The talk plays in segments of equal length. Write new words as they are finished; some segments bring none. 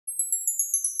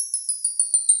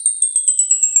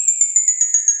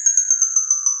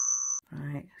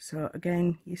Right, so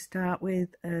again you start with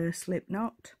a slip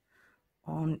knot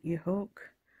on your hook,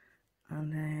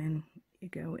 and then you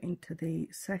go into the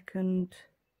second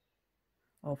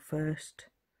or first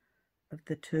of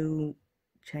the two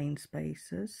chain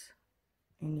spaces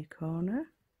in your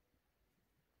corner,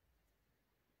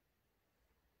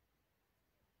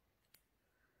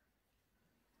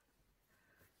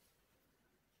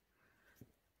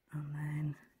 and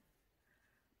then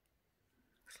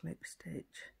slip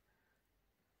stitch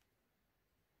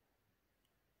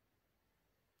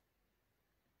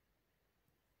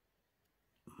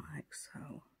like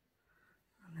so,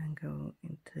 and then go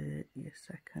into your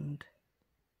second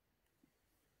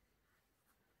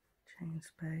chain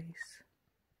space,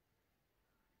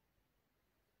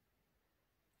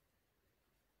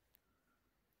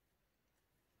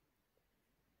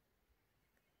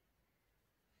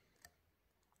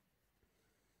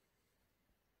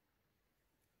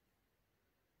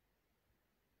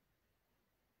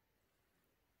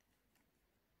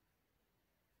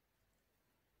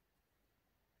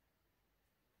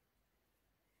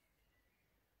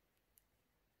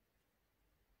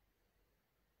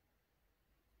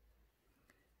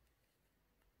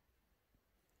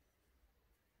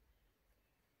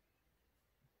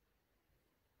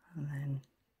 and then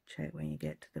check when you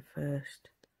get to the first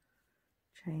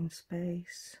chain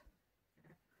space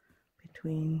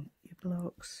between your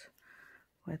blocks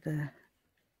whether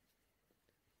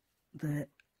they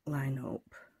line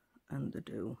up and they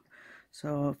do.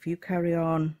 So if you carry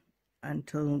on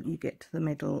until you get to the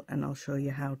middle, and I'll show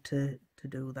you how to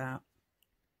do that.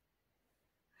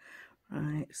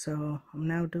 Right, so I'm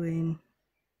now doing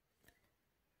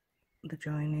the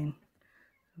joining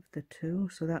of the two,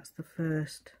 so that's the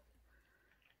first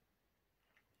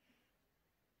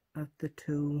of the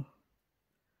two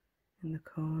in the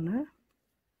corner,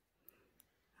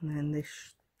 and then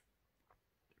this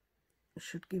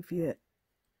should give you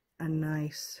a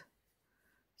nice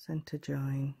centre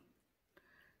join.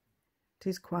 It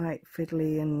is quite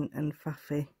fiddly and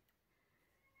faffy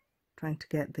trying to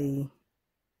get the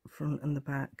front and the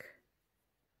back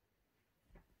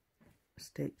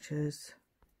stitches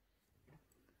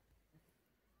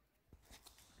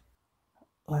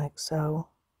like so.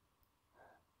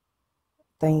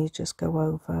 Then you just go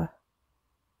over,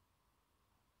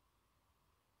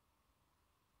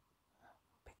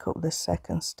 pick up the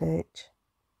second stitch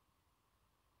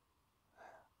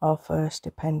or first,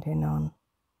 depending on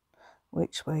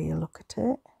which way you look at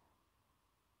it.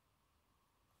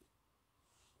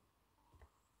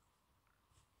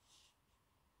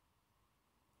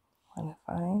 When I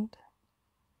find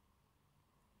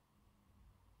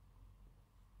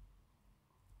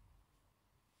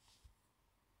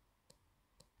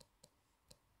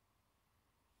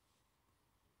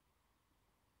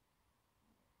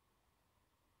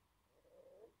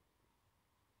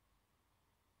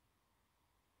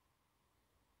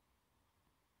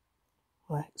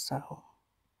like so,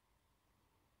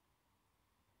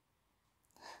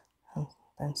 and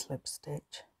then slip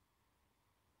stitch.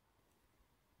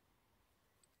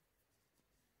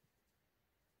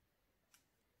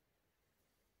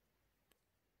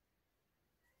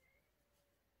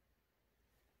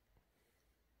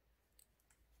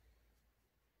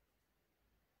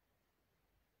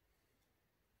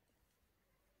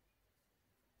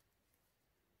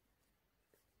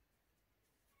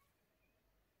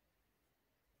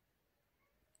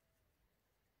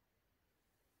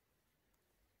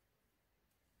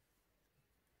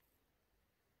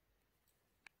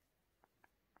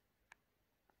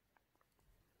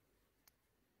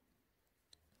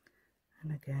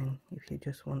 And again, if you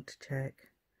just want to check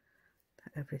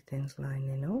that everything's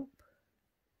lining up,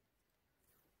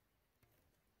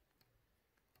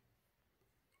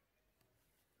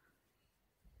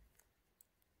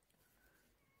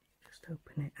 just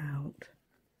open it out,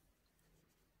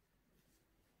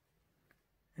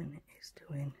 and it is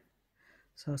doing.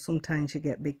 So sometimes you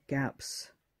get big gaps,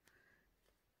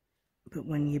 but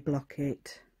when you block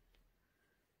it,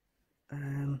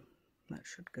 that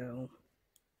should go.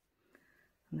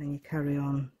 And then you carry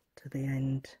on to the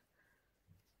end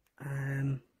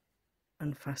and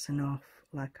fasten off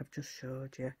like I've just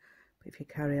showed you. But if you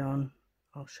carry on,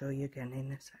 I'll show you again in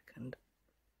a second.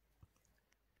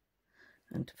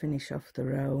 And to finish off the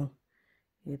row,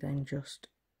 you then just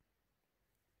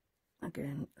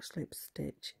again slip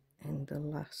stitch in the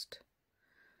last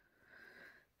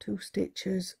two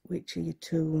stitches, which are your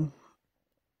two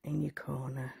in your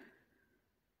corner.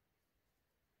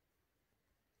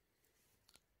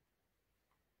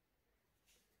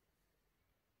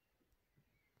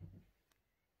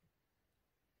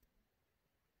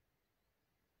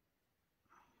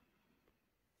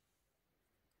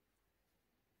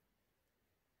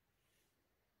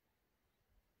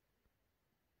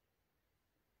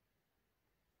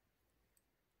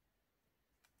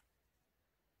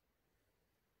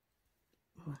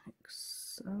 like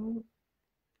so,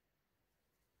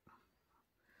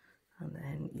 and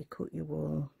then you cut your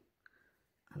wool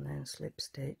and then slip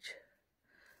stitch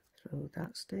through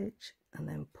that stitch and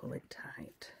then pull it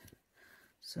tight.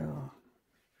 So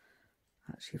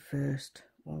that's your first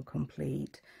one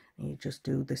complete, and you just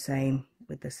do the same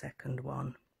with the second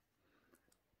one.